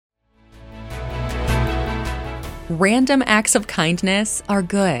Random acts of kindness are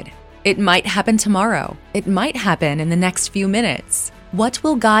good. It might happen tomorrow. It might happen in the next few minutes. What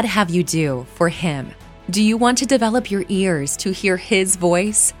will God have you do for Him? Do you want to develop your ears to hear His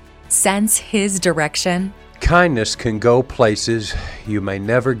voice, sense His direction? Kindness can go places you may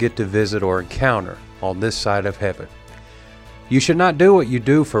never get to visit or encounter on this side of heaven. You should not do what you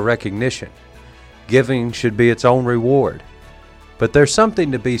do for recognition. Giving should be its own reward. But there's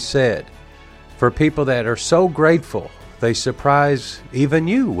something to be said for people that are so grateful they surprise even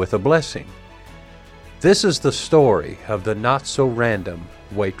you with a blessing. This is the story of the Not So Random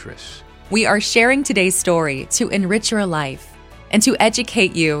Waitress. We are sharing today's story to enrich your life and to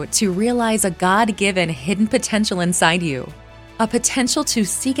educate you to realize a God-given hidden potential inside you, a potential to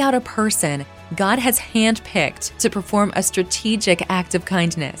seek out a person God has handpicked to perform a strategic act of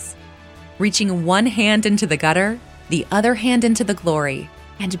kindness, reaching one hand into the gutter, the other hand into the glory,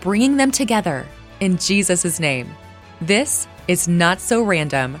 and bringing them together in Jesus' name. This is Not So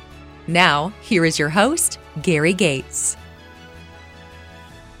Random. Now, here is your host, Gary Gates.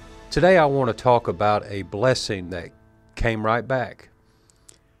 Today I want to talk about a blessing that came right back.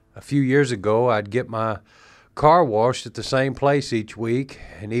 A few years ago, I'd get my car washed at the same place each week,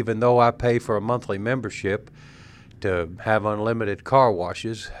 and even though I pay for a monthly membership to have unlimited car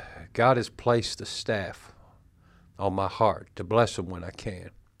washes, God has placed a staff on my heart to bless them when I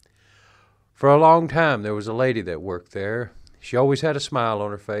can. For a long time, there was a lady that worked there. She always had a smile on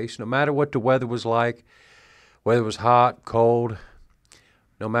her face, no matter what the weather was like, whether it was hot, cold,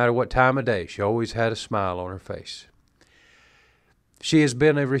 no matter what time of day, she always had a smile on her face. She has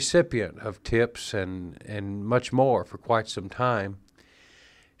been a recipient of tips and much more for quite some time.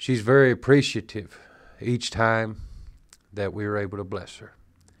 She's very appreciative each time that we were able to bless her.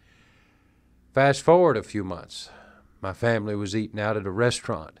 Fast forward a few months, my family was eating out at a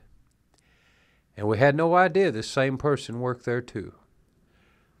restaurant, and we had no idea this same person worked there too.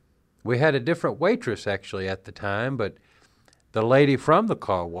 We had a different waitress actually at the time, but the lady from the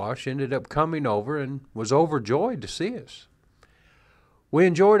car wash ended up coming over and was overjoyed to see us. We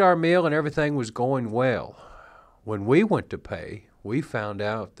enjoyed our meal and everything was going well. When we went to pay, we found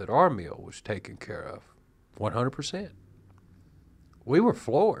out that our meal was taken care of 100%. We were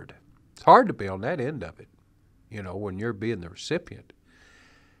floored. It's hard to be on that end of it, when you're being the recipient.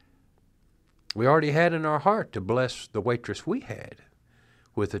 We already had in our heart to bless the waitress we had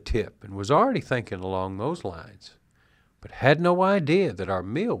with a tip and was already thinking along those lines, but had no idea that our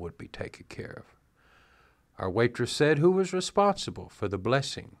meal would be taken care of. Our waitress said who was responsible for the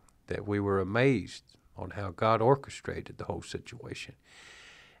blessing, that we were amazed on how God orchestrated the whole situation.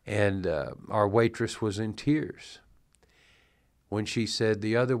 And our waitress was in tears when she said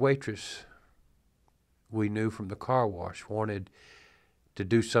the other waitress we knew from the car wash wanted to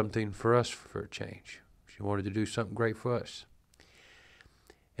do something for us for a change. She wanted to do something great for us.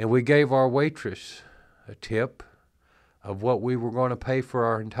 And we gave our waitress a tip of what we were going to pay for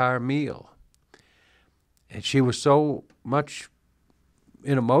our entire meal. And she was so much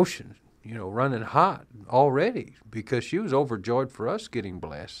in emotion, running hot already because she was overjoyed for us getting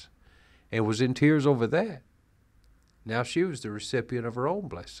blessed and was in tears over that. Now she was the recipient of her own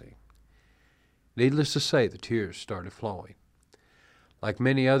blessing. Needless to say, the tears started flowing. Like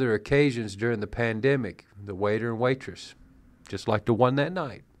many other occasions during the pandemic, the waiter and waitress, just like the one that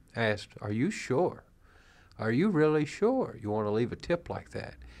night, asked, "Are you sure? Are you really sure you want to leave a tip like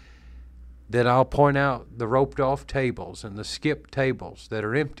that?" Then I'll point out the roped-off tables and the skipped tables that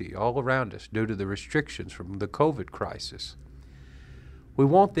are empty all around us due to the restrictions from the COVID crisis. We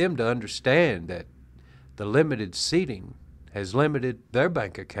want them to understand that the limited seating has limited their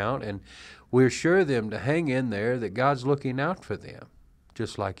bank account, and we assure them to hang in there, that God's looking out for them,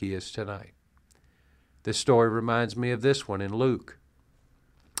 just like He is tonight. This story reminds me of this one in Luke.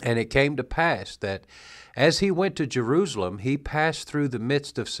 And it came to pass that as He went to Jerusalem, He passed through the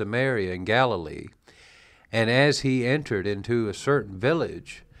midst of Samaria and Galilee. And as He entered into a certain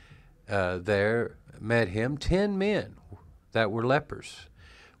village, there met Him 10 men that were lepers,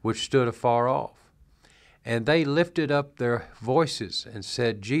 which stood afar off. And they lifted up their voices and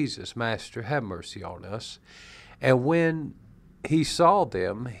said, "Jesus, Master, have mercy on us." And when He saw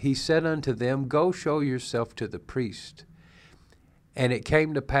them, He said unto them, "Go show yourself to the priest." And it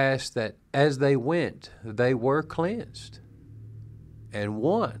came to pass that as they went, they were cleansed. And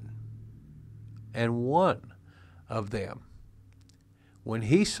one of them, when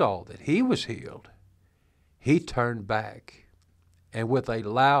he saw that he was healed, he turned back and with a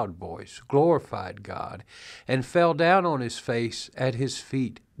loud voice glorified God and fell down on his face at His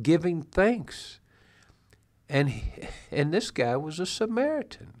feet, giving thanks. And this guy was a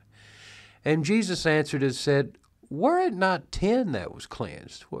Samaritan. And Jesus answered and said, were it not 10 that was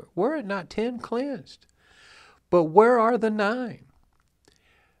cleansed? Were it not 10 cleansed? But where are the 9?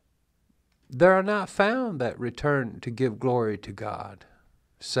 There are not found that return to give glory to God,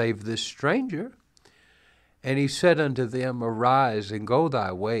 save this stranger. And he said unto them, Arise and go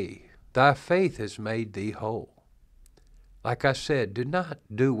thy way. Thy faith has made thee whole. Like I said, do not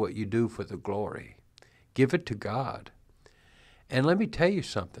do what you do for the glory. Give it to God. And let me tell you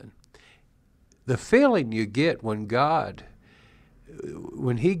something. The feeling you get when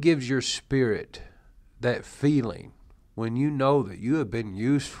he gives your spirit that feeling, when you know that you have been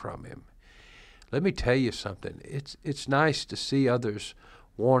used from him, let me tell you something. It's nice to see others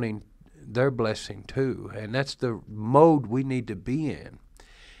wanting their blessing too, and that's the mode we need to be in.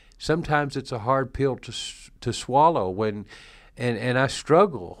 Sometimes it's a hard pill to swallow and I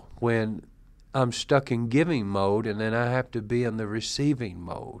struggle when I'm stuck in giving mode and then I have to be in the receiving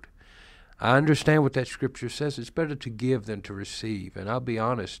mode. I understand what that scripture says. It's better to give than to receive. And I'll be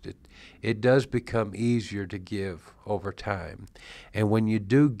honest, it does become easier to give over time. And when you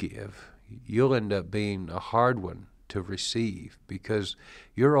do give, you'll end up being a hard one to receive because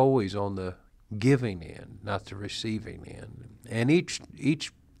you're always on the giving end, not the receiving end. And each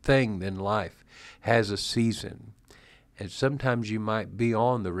thing in life has a season. And sometimes you might be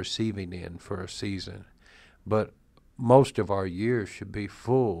on the receiving end for a season, but most of our years should be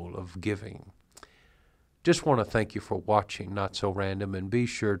full of giving. Just want to thank you for watching Not So Random, and be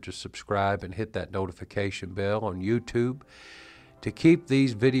sure to subscribe and hit that notification bell on YouTube to keep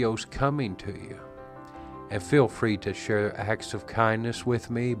these videos coming to you. And feel free to share acts of kindness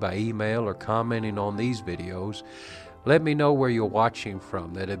with me by email or commenting on these videos. Let me know where you're watching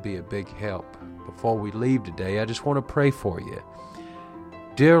from. That'd be a big help. Before we leave today, I just want to pray for you.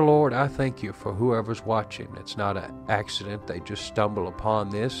 Dear Lord, I thank you for whoever's watching. It's not an accident. They just stumble upon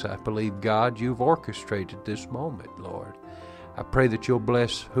this. I believe, God, you've orchestrated this moment, Lord. I pray that you'll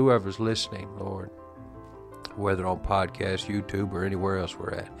bless whoever's listening, Lord, whether on podcast, YouTube, or anywhere else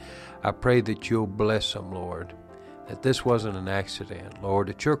we're at. I pray that you'll bless them, Lord, that this wasn't an accident, Lord,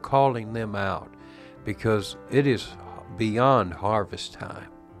 that you're calling them out because it is beyond harvest time.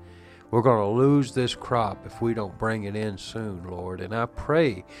 We're going to lose this crop if we don't bring it in soon, Lord. And I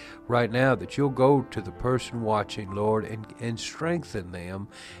pray right now that you'll go to the person watching, Lord, and strengthen them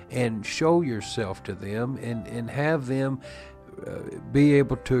and show yourself to them and have them be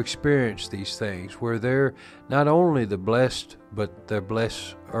able to experience these things where they're not only the blessed, but the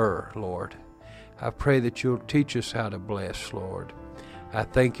blesser, Lord. I pray that you'll teach us how to bless, Lord. I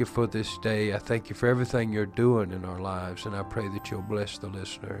thank you for this day. I thank you for everything you're doing in our lives, and I pray that you'll bless the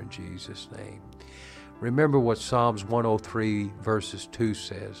listener in Jesus' name. Remember what Psalms 103 verses 2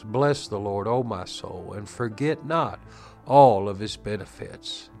 says, Bless the Lord, O my soul, and forget not all of his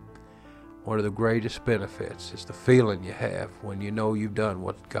benefits. One of the greatest benefits is the feeling you have when you know you've done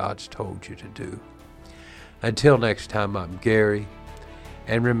what God's told you to do. Until next time, I'm Gary,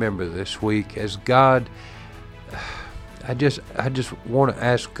 and remember this week, as God... I just want to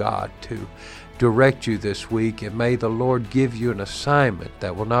ask God to direct you this week, and may the Lord give you an assignment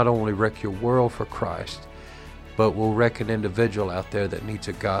that will not only wreck your world for Christ, but will wreck an individual out there that needs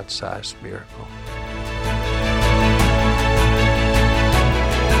a God-sized miracle.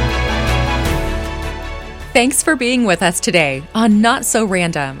 Thanks for being with us today on Not So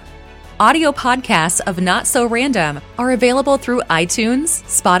Random. Audio podcasts of Not So Random are available through iTunes,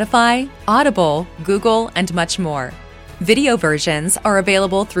 Spotify, Audible, Google, and much more. Video versions are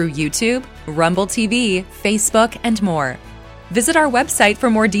available through YouTube, Rumble TV, Facebook, and more. Visit our website for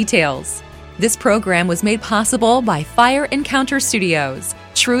more details. This program was made possible by Fire Encounter Studios,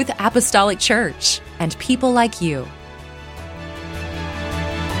 Truth Apostolic Church, and people like you.